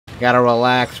Gotta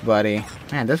relax, buddy.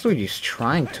 Man, this dude's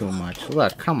trying too much.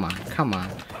 Look, come on, come on.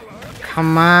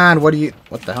 Come on, what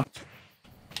the hell?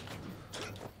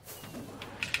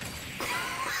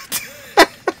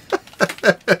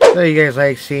 So you guys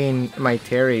like seeing my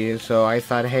Terry, so I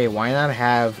thought, hey, why not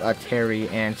have a Terry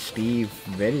and Steve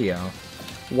video?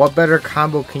 What better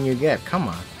combo can you get? Come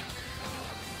on.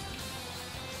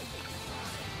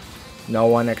 No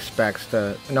one expects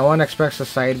the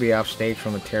side B off stage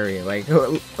from a Terry. Like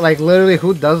literally,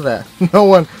 who does that? No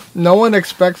one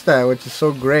expects that, which is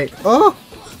so great. Oh,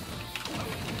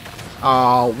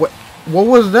 what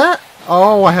was that?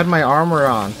 Oh, I had my armor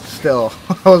on still.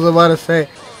 I was about to say.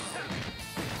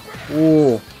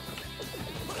 Ooh.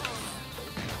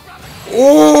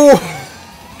 Ooh.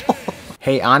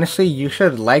 Hey, honestly, you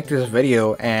should like this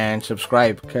video and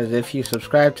subscribe, because if you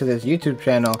subscribe to this YouTube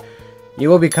channel, you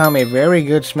will become a very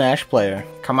good Smash player.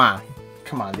 Come on.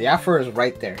 Come on. The offer is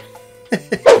right there.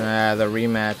 The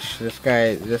rematch. This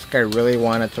guy really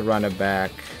wanted to run it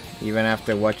back, even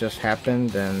after what just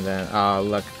happened. And then, oh,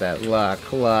 look at that. Look.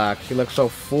 He looks so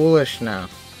foolish now.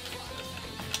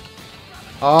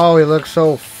 Oh, he looks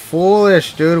so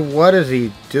foolish, dude. What is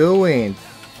he doing?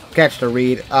 Catch the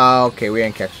read. Oh, okay, we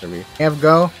didn't catch the read. Have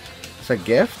go. It's a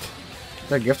gift?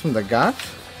 It's a gift from the gods?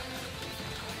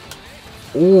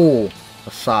 Ooh,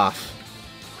 a sauce.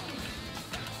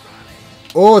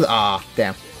 Oh, ah,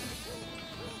 damn.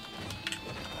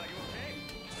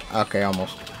 Okay,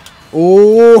 almost.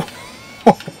 Ooh.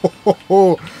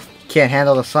 Can't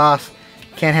handle the sauce.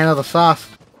 Can't handle the sauce.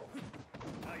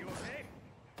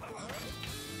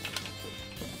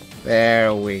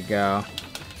 There we go.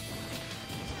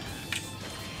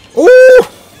 Ooh!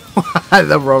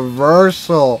 The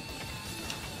reversal.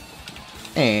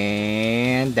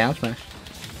 And down smash.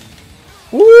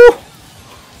 Woo!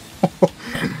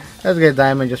 Let's get a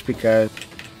diamond just because.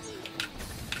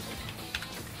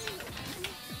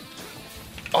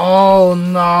 Oh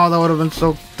no, that would have been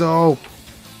so dope.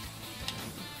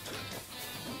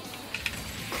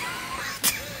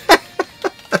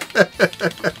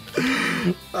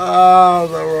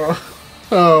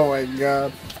 Oh my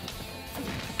god.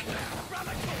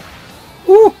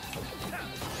 Woo!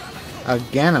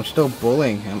 Again, I'm still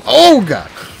bullying him. Oh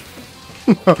god!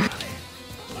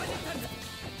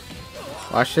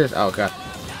 Watch this. Oh god.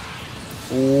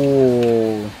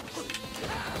 Ooh.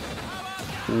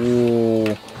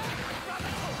 Ooh.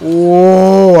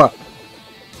 Ooh.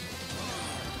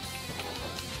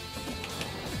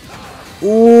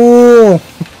 Ooh.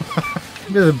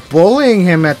 Just bullying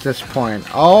him at this point.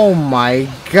 Oh my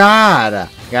god.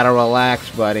 Gotta relax,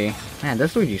 buddy. Man,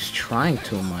 this dude's trying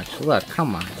too much. Look,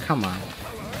 come on, come on.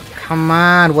 Come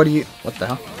on, what the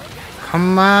hell?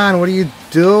 Come on, what are you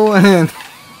doing?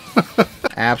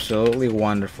 Absolutely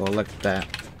wonderful. Look at that.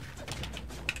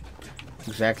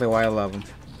 Exactly why I love him.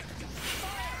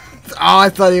 Oh, I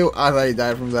thought he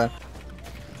died from that.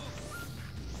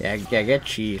 Yeah, get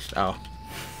cheesed. Oh.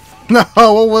 No,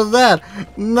 what was that?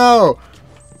 No.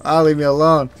 Oh, leave me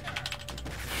alone.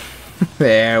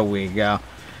 There we go.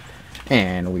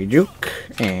 And we juke.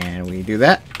 And we do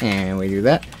that. And we do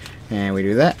that. And we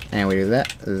do that. And we do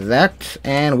that. That.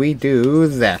 And we do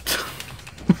that.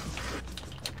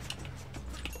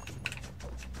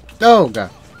 Oh,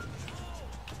 God.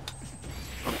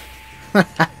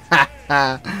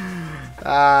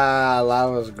 Ah, that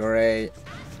was great.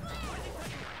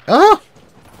 Oh!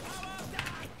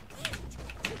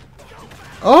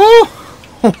 Oh!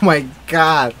 Oh my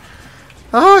god.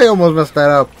 Oh, I almost messed that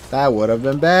up. That would have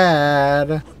been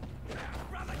bad.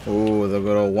 Ooh, the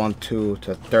good old 1-2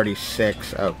 to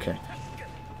 36. Okay.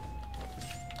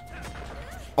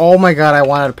 Oh my god, I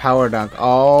wanted a power dunk.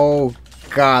 Oh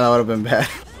god, that would have been bad.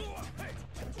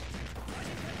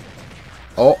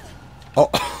 Oh. Oh.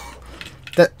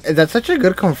 That's such a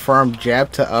good confirmed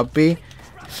jab to up B.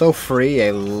 So free, I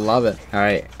love it.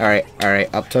 Alright, alright,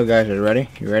 alright. Up till guys, are you ready?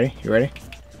 You ready? You ready?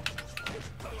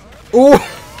 Ooh!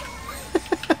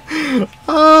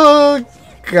 Oh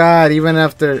god, even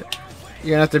after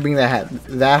being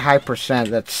that high percent,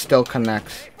 that still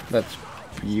connects. That's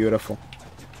beautiful.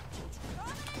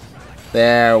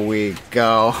 There we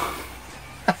go.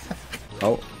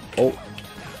 Oh, oh.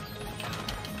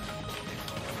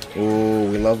 Ooh,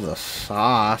 we love the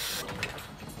sauce.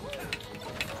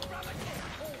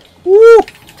 Woo!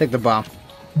 Take the bomb.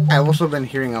 I've also been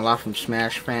hearing a lot from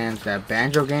Smash fans that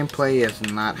Banjo gameplay is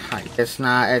not hype. It's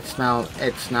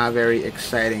not very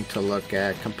exciting to look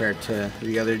at compared to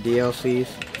the other DLCs.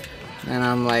 And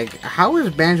I'm like, how is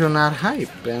Banjo not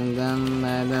hype? And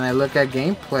then I look at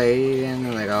gameplay and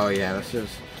I'm like, oh yeah, it's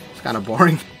kind of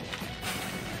boring.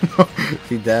 Is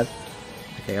he dead?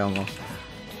 Okay, almost.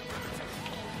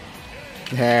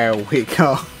 There we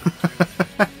go.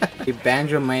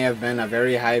 Banjo may have been a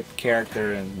very hype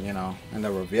character in, in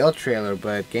the reveal trailer,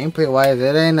 but gameplay wise,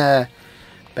 it ain't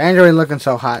Banjo ain't looking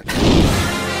so hot.